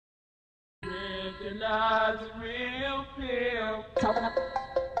Recognize a real pimp.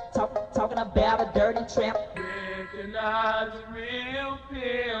 Talking about a dirty tramp. Recognize a real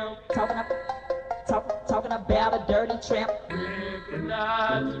pimp. Talking about a dirty tramp.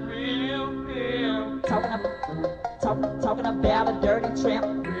 Recognize a real pimp. Talking about a dirty tramp.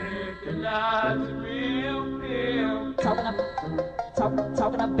 Recognize a real pimp.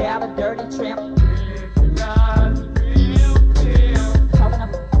 Talking about a dirty tramp. Recognize a real pimp. Talking about a dirty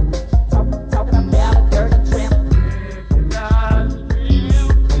tramp. Recognize a real pimp. Talking about a dirty tramp. Recognize a real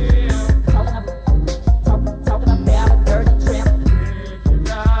pimp.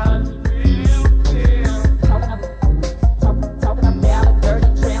 Talking about a dirty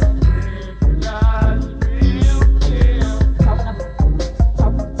tramp. Recognize a real pimp.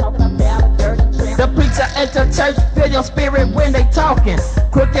 Talking about a dirty tramp. The preacher at the church feel your spirit when they talking.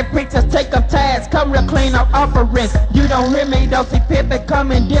 Crooked preachers take up tags, come real clean up offerings. You don't hear me though, see pimpin'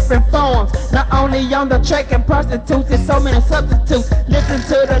 come in different forms. Not only on the track and prostitutes, there's so many substitutes. Listen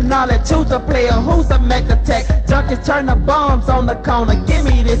to the knowledge, who's a player, who's a make attack. Junkies turn the bombs on the corner, give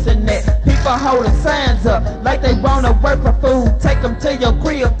me this and that. People holding signs up, like they wanna work for food. Take them to your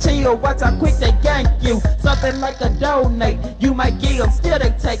crib, chill, watch how quick they gank you. Something like a donate, you might give, still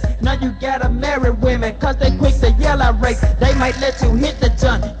they take. Now you gotta marry women, cause they quick to yell at rape. They might let you hit the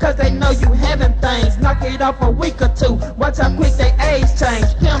junk, cause they know you having things. Knock it off a week or two, watch how quick they age change.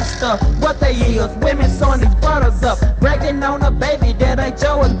 Pimp stuff, what they is, women sewing these bottles up. Bragging on a baby that ain't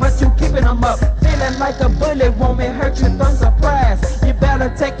yours, but you keeping them up. Feeling like a bullet woman hurt you from surprise. You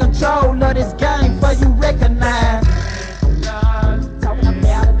better take control of this game before you recognize. Talking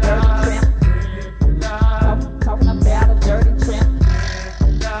about a dirty tramp. Talking about a dirty tramp.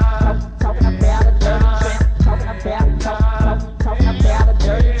 Talking about a dirty tramp. Talking about a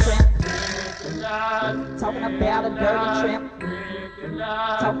dirty tramp. Talking about a dirty tramp.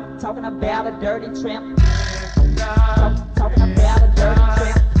 Talking about a dirty tramp. Talking about a dirty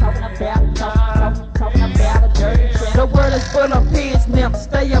tramp. Talking about a dirty tramp. The world is full of pigs, nymphs.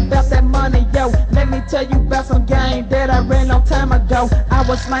 Stay about that money, yo. Let me tell you about some game that I ran long time ago. I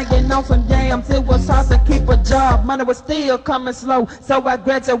was slanging on some yams. It was hard to keep a job. Money was still coming slow, so I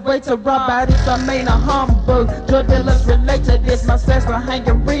graduated to robbery. I made a humble. Drug dealers relate to this. My sex for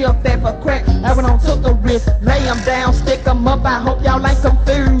hanging real fat for crack. I went on, took a risk. Lay them down, stick them up. I hope y'all ain't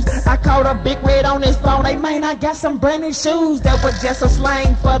confused. I caught a big red on his phone. Hey man, I got some brand new shoes. That was just a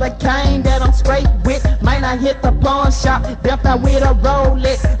slang for the cane that I'm straight with. Man, I hit the pawn shop, built out with a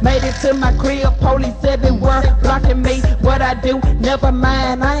Rolex. Made it to my crib, police everywhere blocking me. What I do, never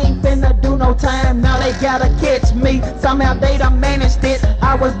mind, I ain't finna do no time. Now they gotta catch me, somehow they done managed it.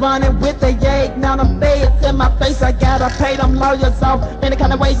 I was running with the yag, now the feds in my face. I gotta pay them lawyers off. Any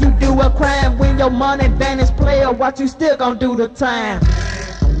kind of way you do a crime, when your money vanish, player, what you still gon' do the time.